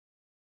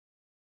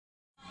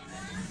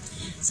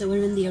So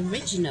we're in the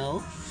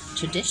original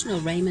traditional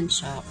ramen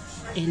shop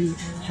in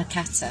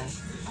Hakata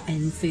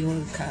in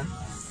Fukuoka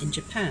in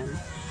Japan,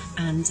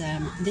 and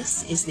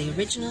this is the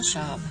original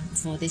shop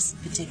for this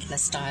particular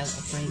style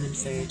of ramen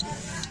food.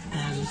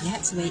 You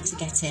have to wait to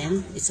get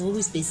in, it's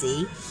always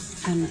busy,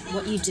 and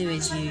what you do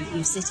is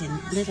you sit in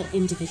little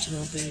individual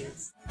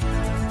booths.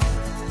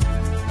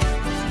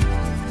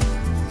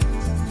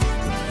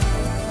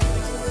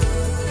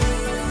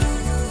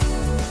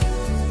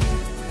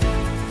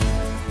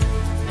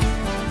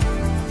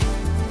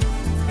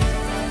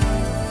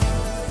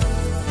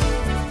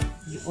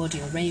 Order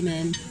your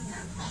ramen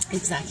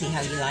exactly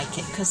how you like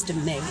it,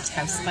 custom made,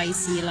 how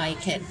spicy you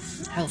like it,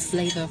 how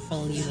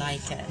flavorful you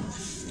like it,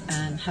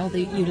 and how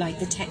you like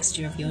the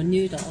texture of your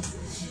noodle.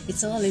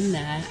 It's all in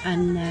there,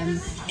 and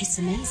it's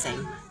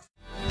amazing.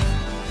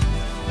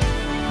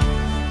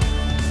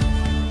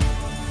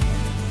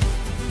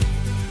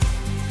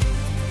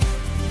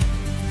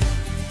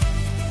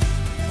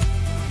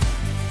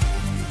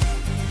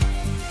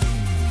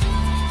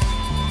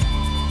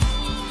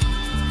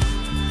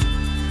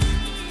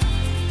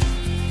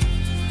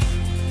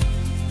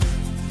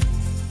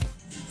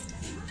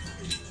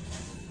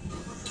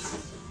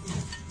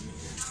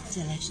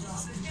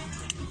 Delicious.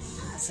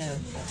 So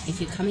if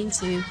you're coming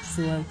to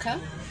Fukuoka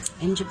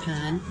in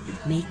Japan,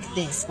 make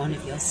this one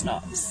of your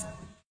stops.